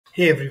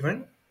Hey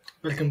everyone,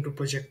 welcome to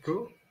Project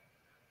Pro,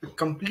 a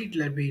complete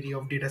library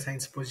of data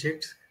science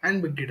projects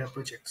and big data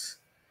projects.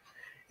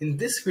 In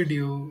this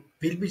video,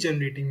 we'll be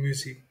generating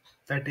music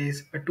that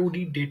is a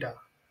 2D data,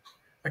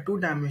 a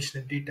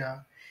two-dimensional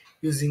data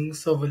using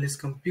serverless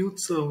compute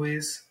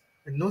service,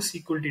 a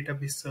NoSQL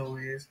database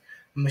service,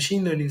 a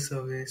machine learning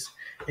service,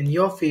 and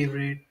your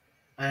favorite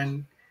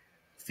and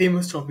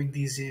famous topic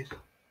these days,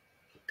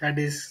 that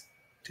is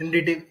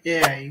generative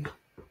AI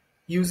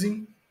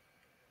using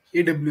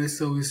AWS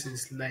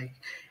services like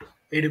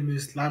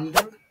AWS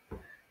Lambda,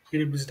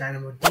 AWS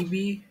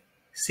DynamoDB,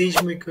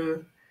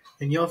 SageMaker,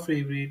 and your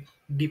favorite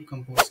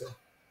DeepComposer.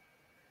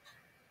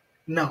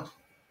 Now,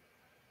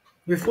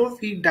 before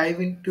we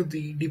dive into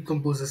the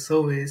DeepComposer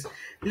service,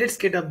 let's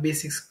get our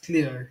basics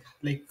clear,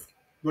 like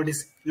what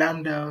is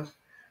Lambda,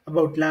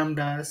 about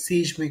Lambda,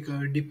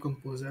 SageMaker,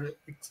 DeepComposer,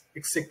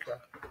 etc.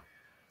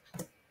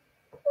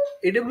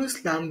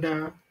 AWS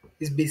Lambda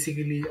is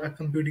basically a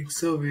computing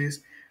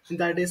service, and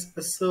that is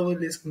a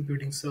serverless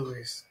computing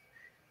service,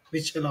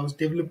 which allows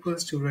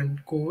developers to run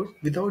code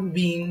without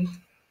being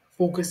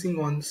focusing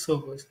on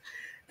servers.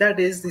 That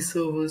is, the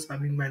servers are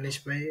being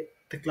managed by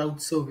the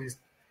cloud service,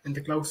 and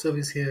the cloud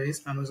service here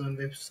is Amazon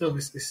Web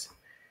Services,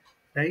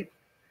 right?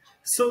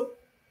 So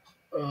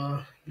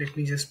let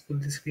me just pull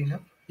the screen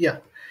up. Yeah,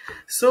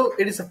 so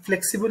it is a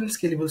flexible and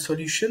scalable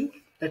solution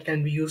that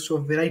can be used for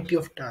a variety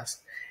of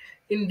tasks.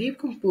 In Deep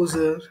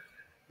Composer,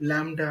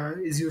 Lambda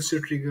is used to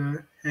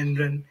trigger and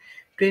run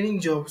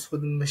training jobs for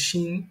the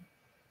machine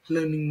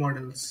learning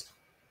models.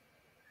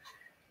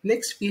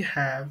 Next we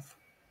have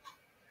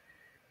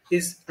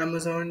is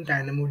Amazon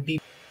DynamoDB.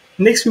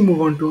 Next we move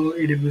on to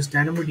AWS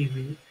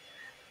DynamoDB.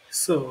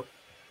 So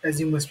as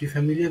you must be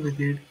familiar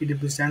with it,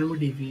 AWS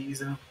DynamoDB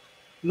is a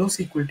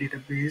NoSQL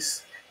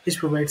database which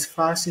provides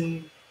fast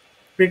and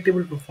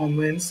predictable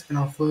performance and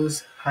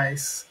offers high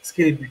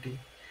scalability.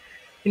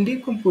 In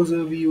Deep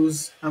Composer we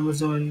use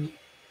Amazon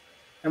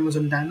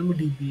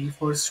DynamoDB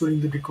for storing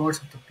the records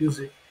of the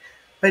music.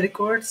 By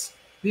records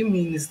we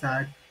mean is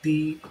that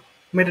the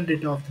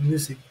metadata of the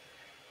music.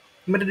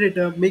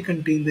 Metadata may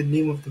contain the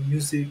name of the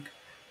music,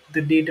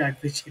 the date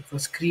at which it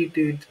was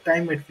created, the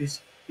time at which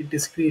it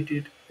is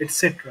created,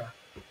 etc.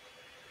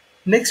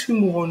 Next, we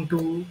move on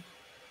to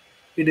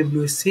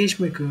AWS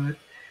SageMaker.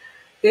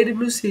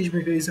 AWS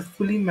SageMaker is a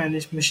fully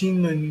managed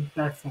machine learning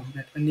platform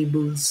that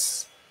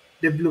enables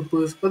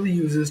developers or the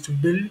users to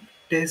build,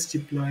 test,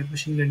 deploy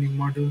machine learning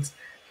models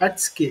at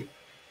scale.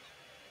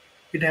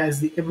 It has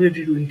the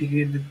ability to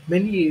integrate with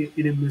many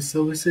AWS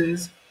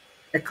services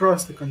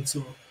across the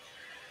console.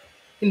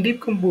 In Deep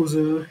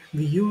Composer,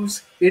 we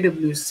use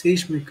AWS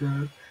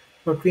SageMaker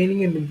for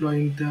training and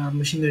deploying the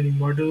machine learning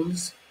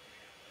models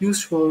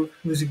used for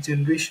music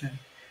generation,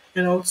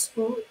 and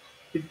also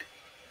it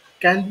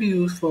can be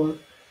used for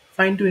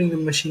fine-tuning the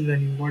machine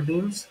learning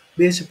models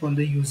based upon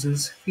the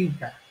user's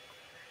feedback.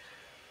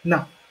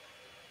 Now,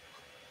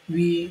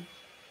 we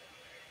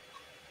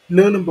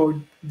learn about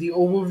the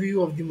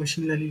overview of the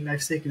machine learning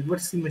lifecycle.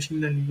 What's the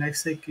machine learning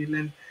lifecycle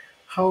and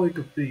how it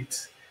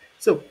operates?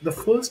 So, the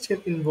first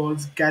step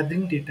involves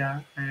gathering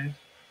data and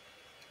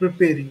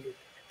preparing it.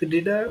 The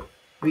data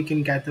we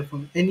can gather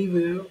from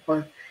anywhere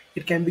or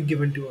it can be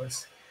given to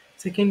us.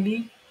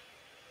 Secondly,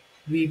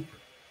 we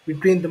we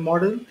train the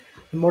model.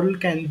 The model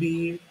can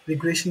be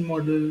regression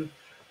model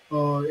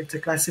or it's a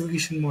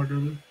classification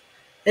model.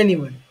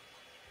 Anyone.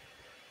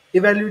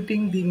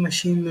 Evaluating the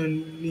machine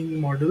learning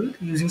model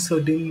using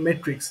certain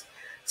metrics.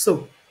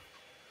 So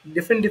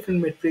different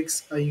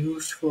metrics are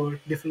used for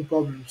different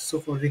problems. So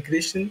for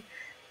regression,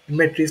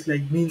 metrics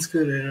like mean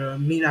square error,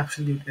 mean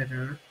absolute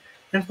error,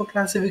 and for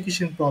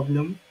classification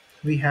problem,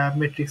 we have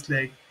metrics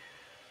like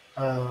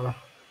uh,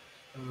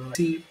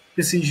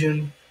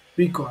 precision,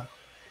 recall.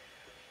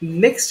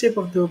 Next step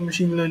of the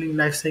machine learning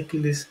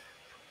lifecycle is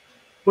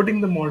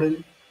putting the model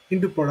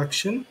into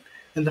production,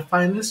 and the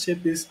final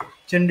step is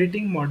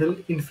generating model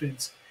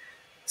inference.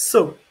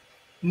 So,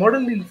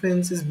 model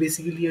inference is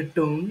basically a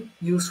term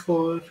used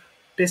for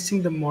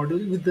testing the model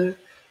with the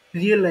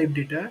real life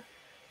data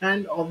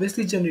and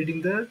obviously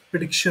generating the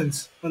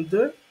predictions on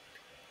the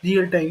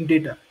real time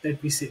data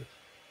that we say.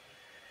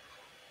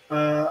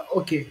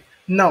 Okay,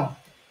 now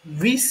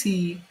we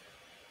see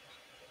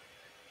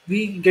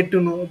we get to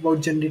know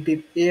about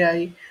generative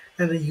AI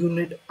and the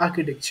unit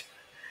architecture.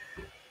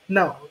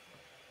 Now,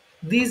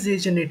 these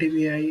days, generative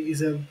AI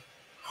is a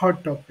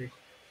hot topic,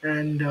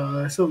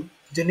 and so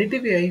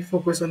generative AI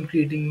focus on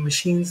creating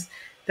machines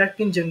that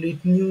can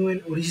generate new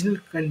and original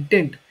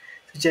content,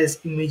 such as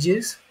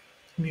images,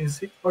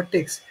 music, or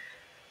text.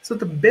 So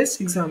the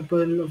best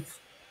example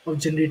of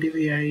generative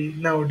AI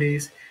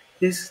nowadays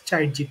is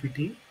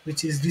ChatGPT,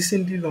 which is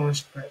recently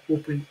launched by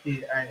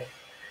OpenAI.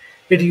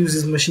 It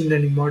uses machine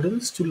learning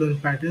models to learn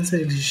patterns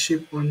and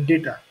relationship on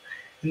data,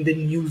 and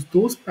then use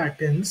those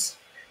patterns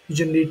to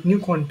generate new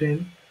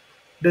content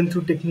done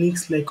through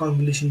techniques like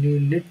convolution neural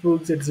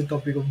networks, that is the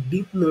topic of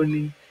deep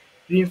learning,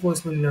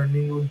 reinforcement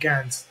learning, or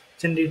GANs,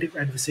 generative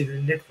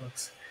adversarial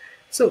networks.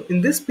 So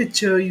in this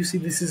picture, you see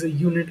this is a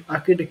unit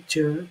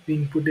architecture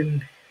being put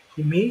in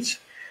image.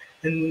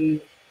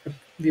 and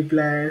we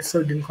apply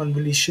certain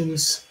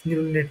convolutions,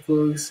 neural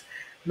networks,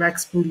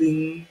 max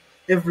pooling,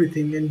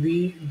 everything, and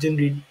we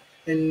generate,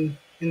 and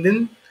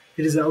then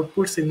there is an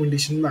output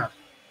segmentation map.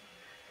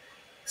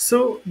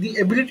 So the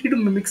ability to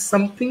mimic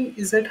something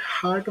is at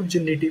heart of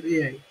generative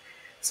AI.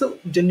 So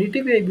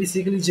generative AI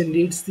basically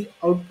generates the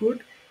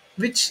output,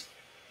 which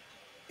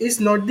is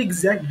not the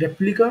exact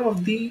replica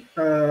of the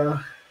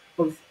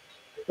of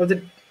of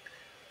the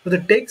of the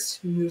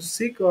text,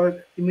 music,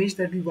 or image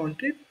that we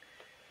wanted,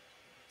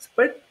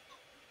 but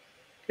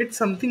it's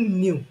something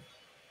new,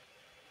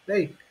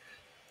 right?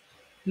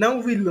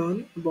 Now we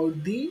learn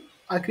about the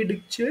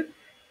architecture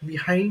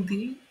behind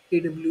the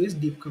AWS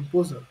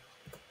DeepComposer.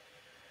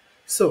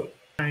 So,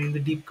 behind the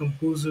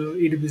DeepComposer,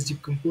 AWS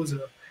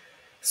DeepComposer.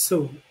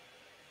 So,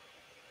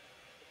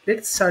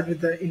 let's start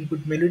with the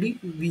input melody.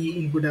 We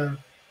input a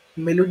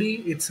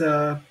melody. It's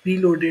a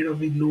preloaded, or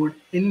we load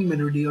any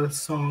melody or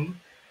song,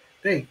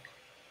 right?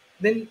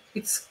 Then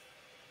it's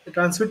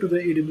transferred to the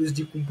AWS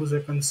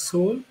DeepComposer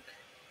console.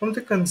 From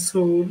the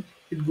console,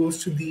 it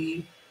goes to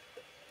the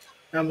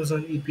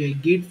Amazon API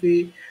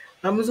Gateway.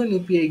 Amazon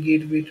API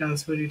Gateway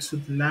transfer it to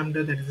the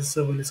Lambda, that is a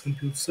serverless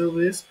compute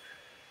service,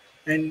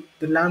 and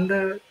the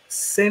Lambda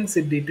sends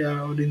the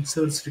data or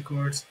inserts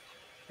records.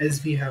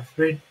 As we have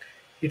read,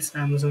 it's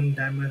Amazon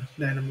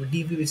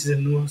DynamoDB, which is a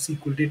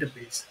NoSQL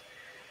database.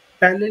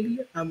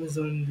 Parallelly,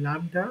 Amazon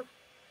Lambda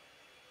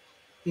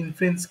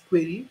inference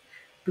query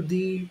to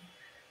the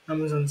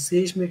Amazon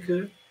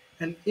SageMaker,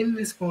 and in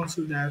response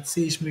to that,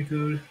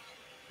 SageMaker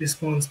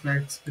responds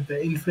back with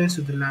the inference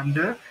to the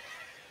Lambda,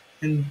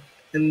 and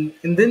and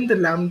then the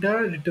Lambda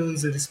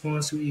returns the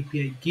response to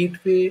API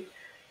Gateway.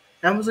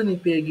 Amazon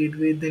API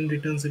Gateway then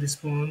returns the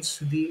response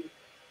to the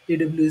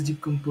AWS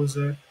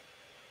Decomposer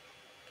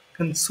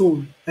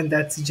console, and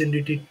that's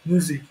generated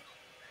music,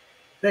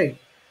 right?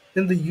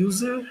 Then the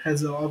user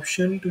has the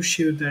option to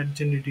share that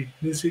generated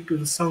music to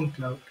the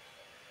SoundCloud.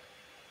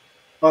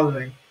 All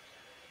right,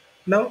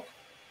 now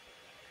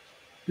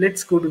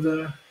let's go to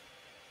the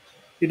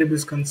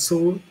AWS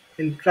console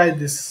and try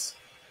this,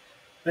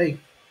 right?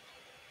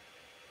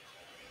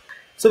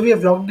 So we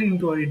have logged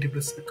into our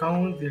AWS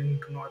account. We are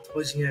into North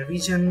Virginia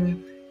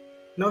region.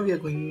 Now we are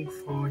going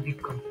for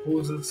Deep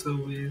Composer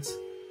service,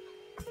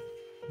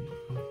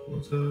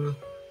 Composer,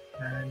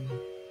 and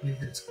we'll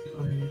just click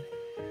on it.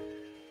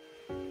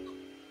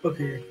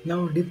 Okay,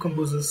 now Deep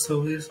Composer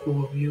service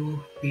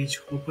overview page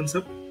opens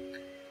up.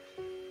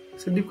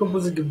 So Deep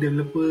Composer gives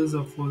developers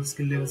of all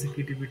skill levels the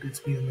creativity to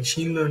experience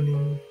machine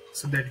learning,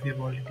 so that we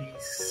have already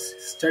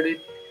studied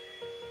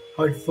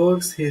how it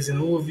works. Here's an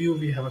overview.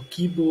 We have a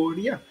keyboard.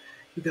 Yeah,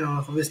 you can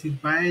obviously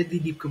buy the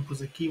Deep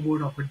Composer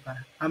keyboard offered by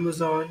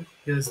Amazon.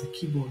 Here's the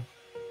keyboard.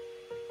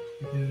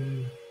 You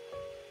can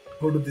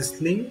go to this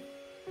link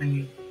and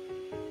you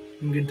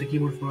can get the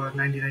keyboard for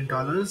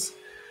 $99.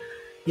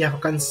 You have a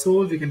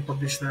console. We can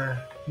publish the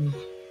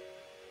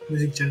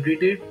music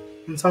generated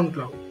on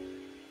SoundCloud,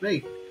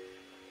 right?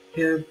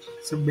 Here,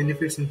 some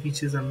benefits and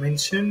features are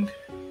mentioned.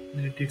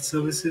 Related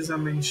services are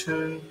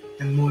mentioned,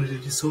 and more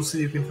related sources.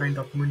 You can find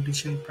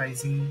documentation,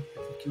 pricing,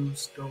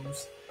 FAQs,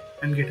 terms,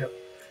 and GitHub.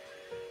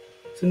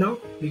 So now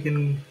we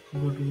can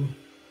go to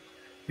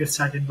Get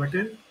Started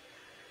button.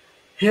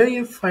 Here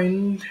you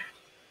find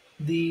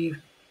the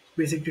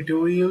basic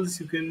tutorials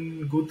you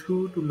can go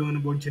through to learn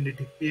about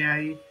generative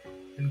AI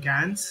and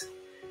GANs.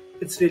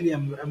 It's really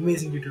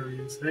amazing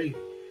tutorials, right?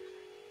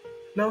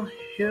 Now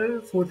here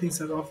four things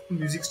are off: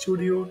 Music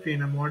Studio,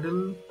 train a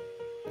model,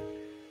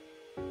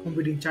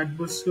 computing chat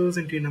boosters,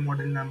 and train a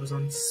model in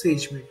Amazon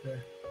SageMaker.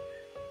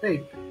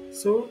 Right.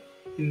 So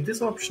in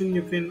this option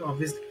you can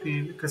obviously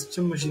train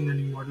custom machine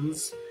learning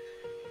models.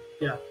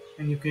 Yeah,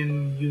 and you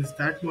can use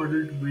that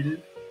model to build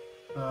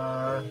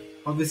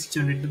obviously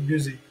generate the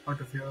music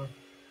out of your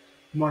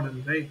model,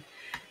 right?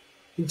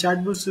 In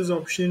chat boosters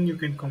option you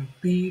can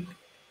compete,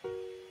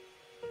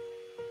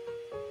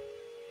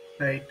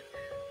 right?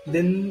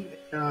 Then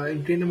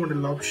in train a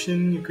model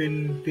option you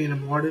can train a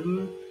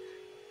model.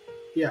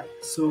 Yeah,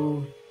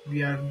 so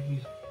we are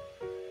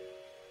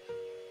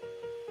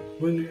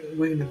going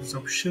into this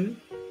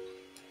option.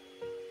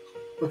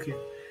 Okay,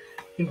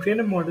 in train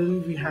a model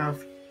we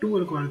have two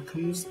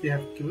algorithms they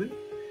have given: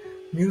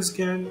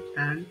 MuseGAN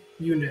and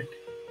UNIT,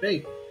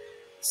 right?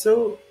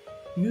 So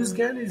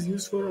MuseGAN is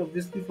used for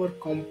obviously for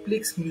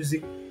complex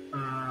music,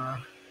 uh,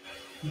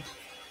 you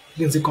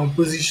can say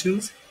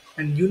compositions,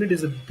 and UNIT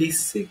is a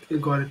basic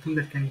algorithm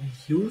that can be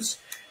used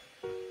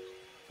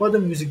for the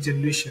music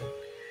generation.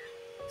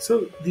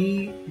 So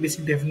the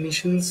basic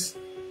definitions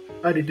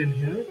are written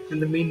here,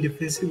 and the main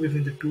differences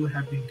between the two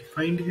have been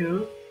defined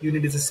here.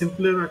 Unit is a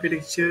simpler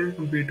architecture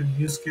compared to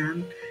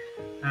MuseGAN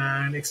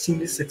and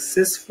extremely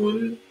successful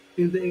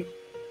in the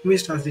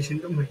image translation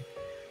domain.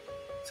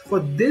 So for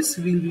this,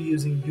 we'll be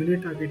using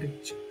unit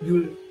architecture,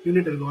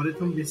 unit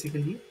algorithm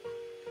basically,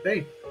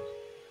 right?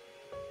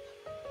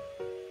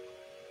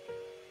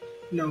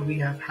 Now we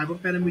have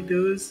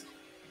hyperparameters.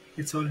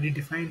 It's already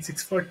defined: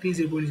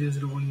 640,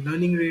 0.001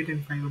 learning rate,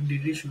 and 5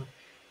 update ratio.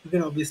 You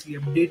can obviously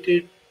update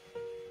it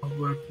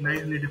about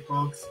 900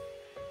 epochs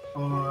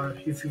or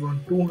if you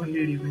want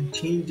 200 you can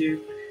change it.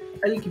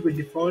 I'll keep it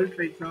default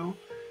right now.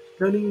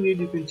 Learning rate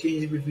you can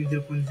change it between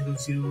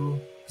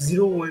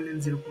 0.0001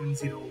 and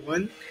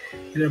 0.01,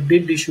 and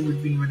update ratio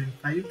between 1 and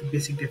 5. The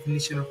basic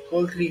definition of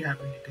all three have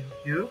been written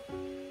here.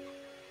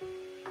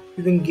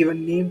 You can give a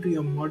name to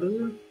your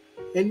model,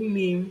 any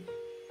name,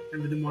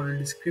 and with the model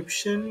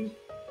description.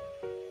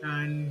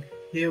 And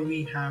here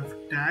we have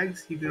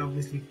tags. You can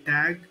obviously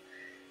tag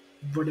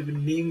whatever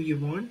name you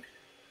want,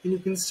 and you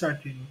can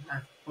start training.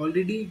 I've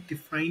already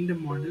defined a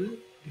model.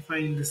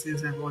 Defined in the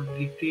sense I've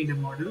already trained a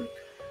model.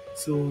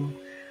 So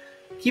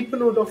keep a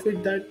note of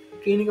it that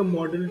training a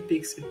model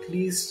takes at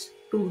least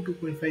 2 to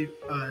 2.5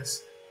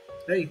 hours,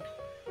 right?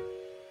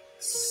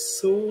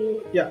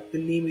 So yeah, the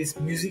name is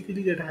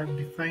musically that I have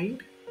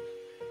defined,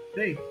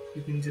 right?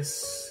 You can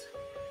just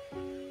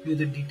do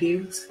the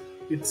details.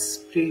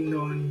 It's trained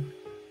on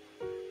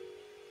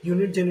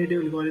unit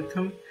generative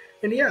algorithm,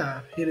 and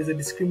yeah, here is a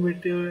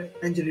discriminator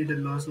and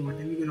generated loss over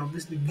time. You can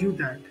obviously view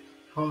that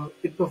how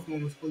it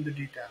performs all the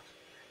data.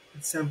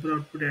 It's sample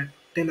output at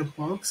 10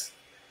 epochs,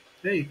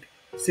 right?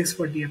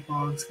 640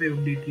 epochs, 5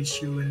 update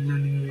ratio, and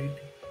learning rate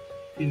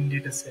in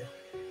dataset,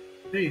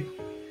 right?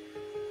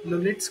 Now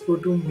let's go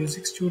to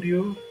Music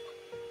Studio,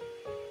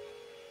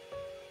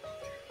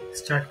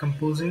 start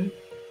composing.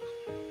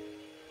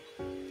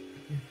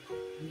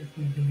 Let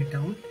me bring it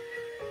down.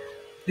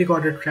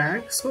 Record a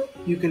track, so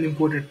you can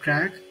import a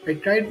track. I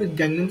tried with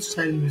Gangnam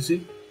Style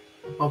music,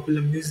 a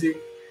popular music,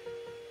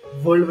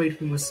 worldwide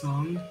famous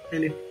song,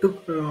 and it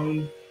took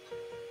around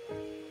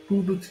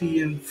 2 to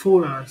 3 and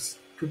 4 hours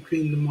to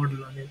train the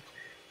model on it.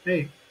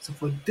 Right. So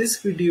for this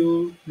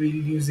video, we'll be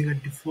using a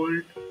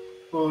default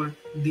or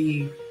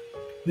the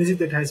music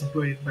that has been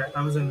provided by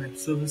Amazon Web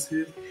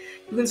Services.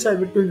 You can start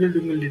with Twinkle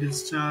Twinkle Little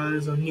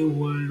Stars or New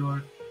World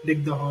or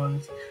Deck the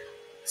Halls.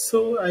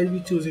 So I'll be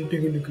choosing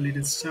Twinkle Twinkle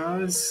Little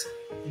Stars,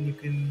 and you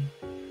can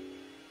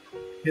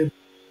hear.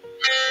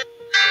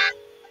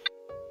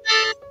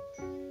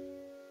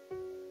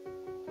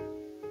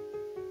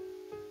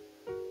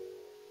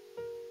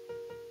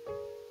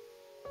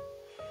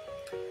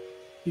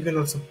 You can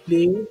also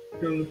play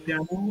from the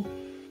piano,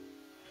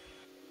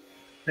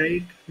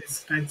 right?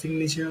 It's time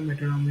signature,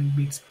 metronome and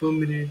beats per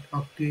minute,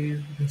 octave.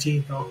 You can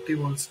change the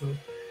octave also,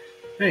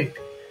 right?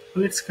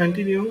 Now let's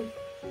continue.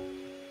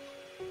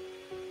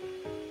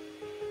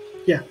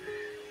 Yeah.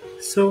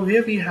 So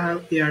here we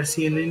have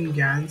ARCNN,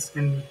 GANs,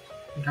 and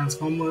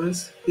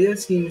transformers.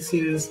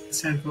 ARCNN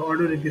stand for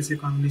Auto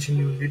Regressive Combination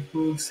Neural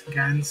Networks.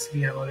 GANs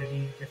we have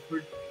already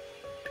referred,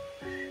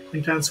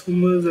 and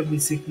transformers are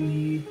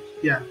basically,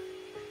 yeah,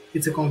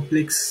 it's a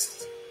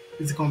complex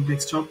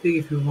topic.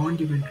 If you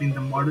want, you can train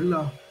the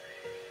model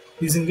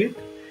using it.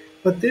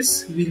 But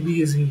this we'll be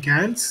using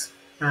GANs,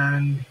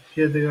 and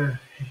here's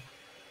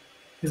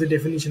the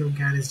definition of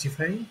GAN is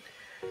defined.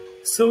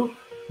 So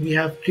we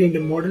have trained a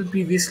model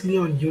previously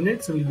on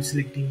unit, so we'll be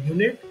selecting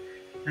unit,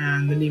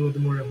 and the name of the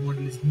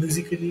model is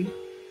musically,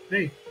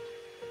 right?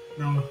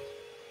 Now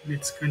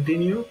let's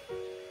continue.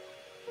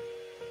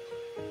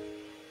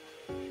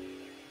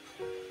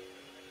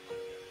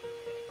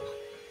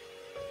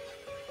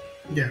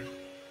 Yeah,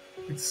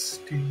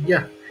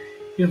 yeah,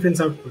 inference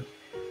output.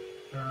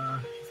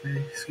 If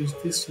I switch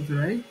this to the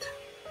right,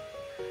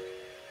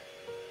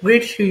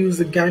 great. You use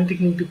the GAN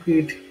technique to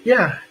create.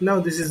 Yeah, now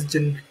this is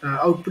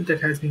output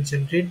that has been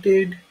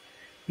generated.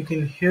 You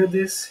can hear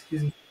this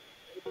using.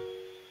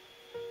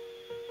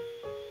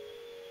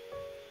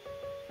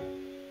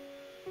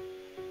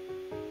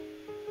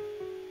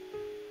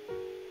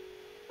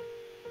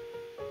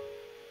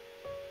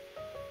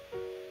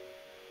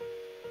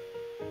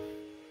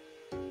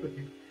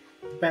 Okay,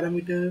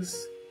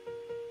 parameters.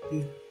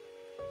 These,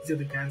 these are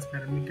the GAN's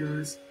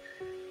parameters,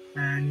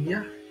 and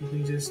yeah, you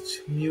can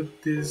just mute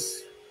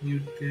this,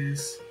 mute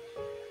this.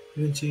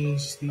 You can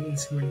change the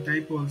instrument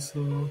type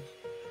also,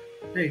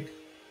 right?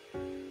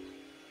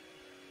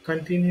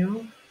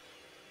 Continue.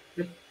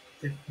 Yep,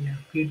 that we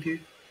have created.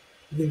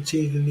 You can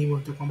change the name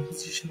of the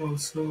composition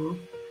also.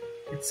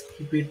 Let's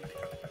keep it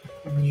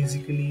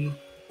musically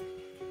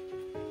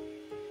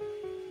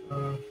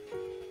uh,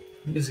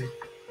 music,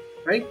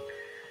 right?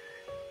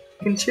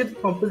 You can share the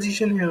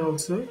composition here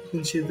also. You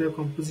can share the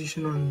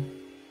composition on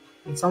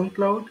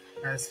SoundCloud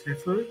as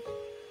referred,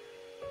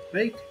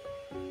 right?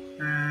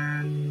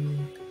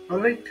 And all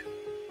right,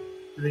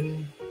 I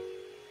think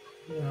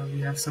we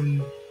have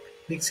some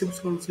next steps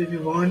also if you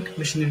want.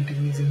 Machine learning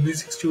techniques in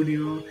Music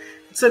Studio.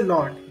 It's a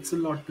lot. It's a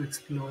lot to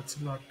explore. It's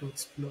a lot to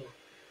explore.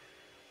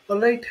 All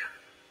right.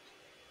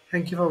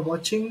 Thank you for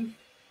watching.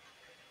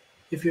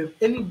 If you have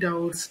any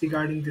doubts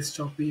regarding this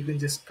topic, you can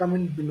just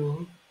comment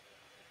below.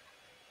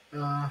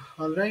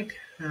 All right.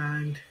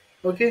 And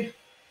okay.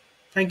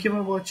 Thank you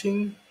for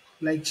watching.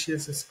 Like, share,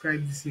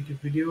 subscribe this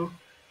YouTube video.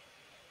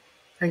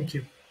 Thank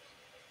you.